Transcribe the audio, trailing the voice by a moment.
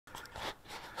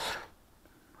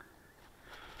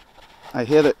I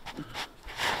hit it.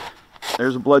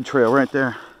 There's a blood trail right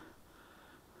there.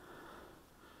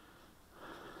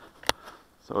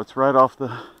 So it's right off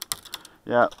the,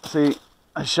 yeah, see,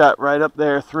 I shot right up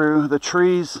there through the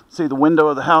trees. See the window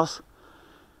of the house?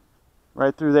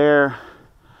 Right through there,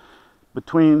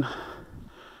 between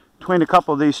a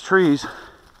couple of these trees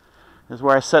is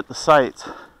where I set the sights.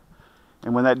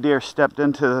 And when that deer stepped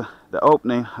into the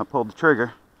opening, I pulled the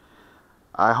trigger.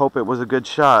 I hope it was a good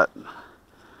shot.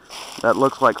 That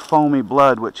looks like foamy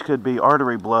blood, which could be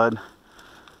artery blood.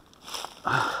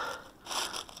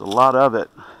 There's a lot of it.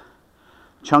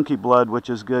 Chunky blood, which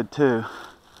is good too.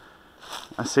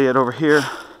 I see it over here.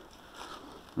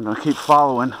 I'm going to keep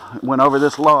following. It went over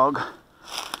this log.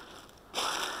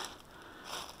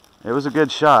 It was a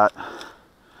good shot.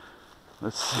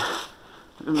 Let's see.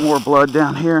 More blood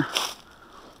down here.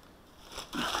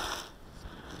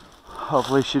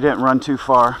 Hopefully she didn't run too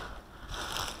far.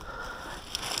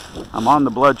 I'm on the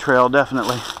blood trail,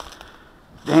 definitely.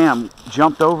 Damn,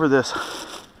 jumped over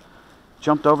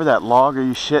that log. Are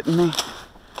you shitting me?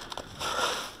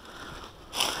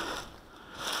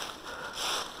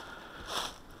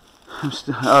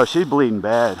 Oh, she's bleeding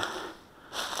bad.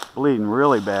 Bleeding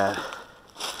really bad.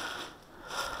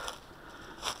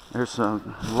 There's a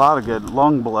lot of good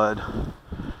lung blood.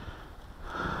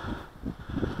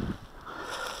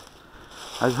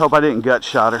 I just hope I didn't gut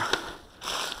shot her.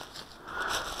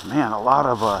 Man, a lot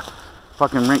of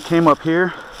fucking rink came up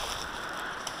here.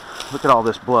 Look at all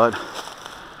this blood.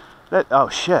 Oh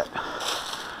shit.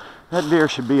 That deer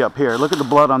should be up here. Look at the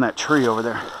blood on that tree over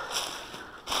there.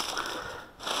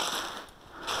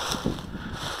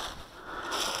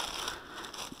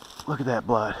 Look at that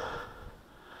blood.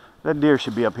 That deer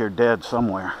should be up here dead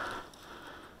somewhere.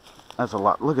 That's a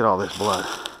lot. Look at all this blood.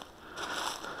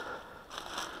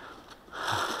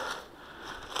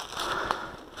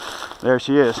 There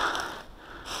she is.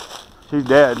 She's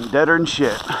dead. Deader than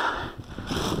shit.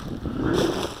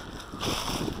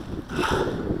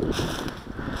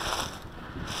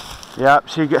 Yep,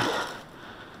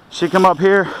 she come up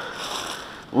here,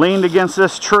 leaned against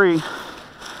this tree,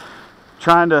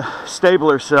 trying to stable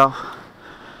herself.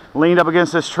 Leaned up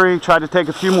against this tree, tried to take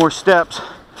a few more steps,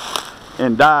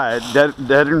 and died.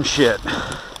 Deader than shit.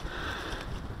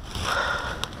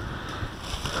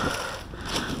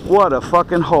 What a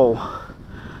fucking hole.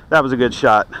 That was a good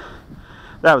shot.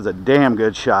 That was a damn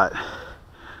good shot.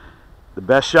 The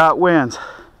best shot wins.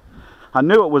 I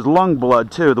knew it was lung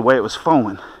blood too, the way it was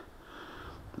foaming.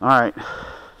 Alright.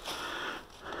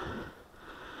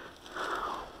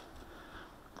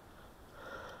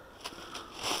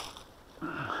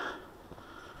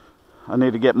 I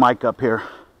need to get Mike up here.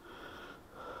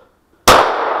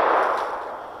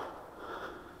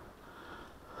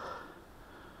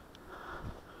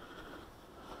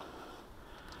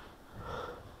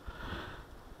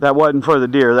 That wasn't for the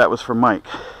deer, that was for Mike.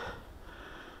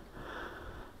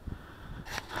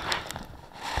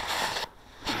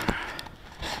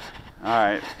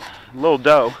 Alright, little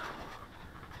doe.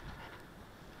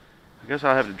 I guess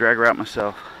I'll have to drag her out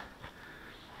myself.